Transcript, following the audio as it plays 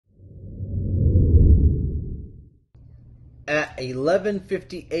At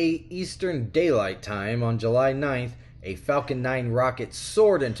 11:58 Eastern Daylight Time on July 9th, a Falcon 9 rocket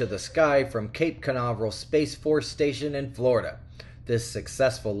soared into the sky from Cape Canaveral Space Force Station in Florida. This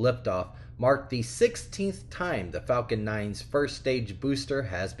successful liftoff marked the 16th time the Falcon 9's first stage booster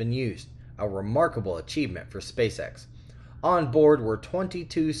has been used, a remarkable achievement for SpaceX. On board were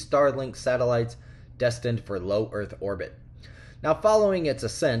 22 Starlink satellites destined for low Earth orbit. Now, following its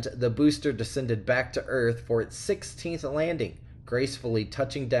ascent, the booster descended back to Earth for its 16th landing, gracefully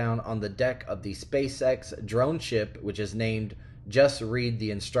touching down on the deck of the SpaceX droneship, which is named Just Read the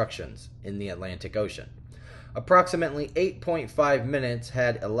Instructions, in the Atlantic Ocean. Approximately 8.5 minutes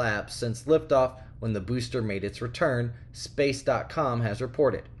had elapsed since liftoff when the booster made its return, Space.com has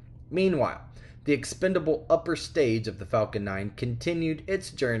reported. Meanwhile, the expendable upper stage of the Falcon 9 continued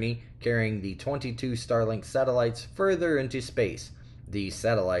its journey, carrying the 22 Starlink satellites further into space. These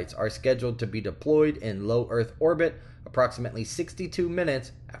satellites are scheduled to be deployed in low Earth orbit approximately 62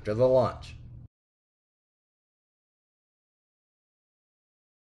 minutes after the launch.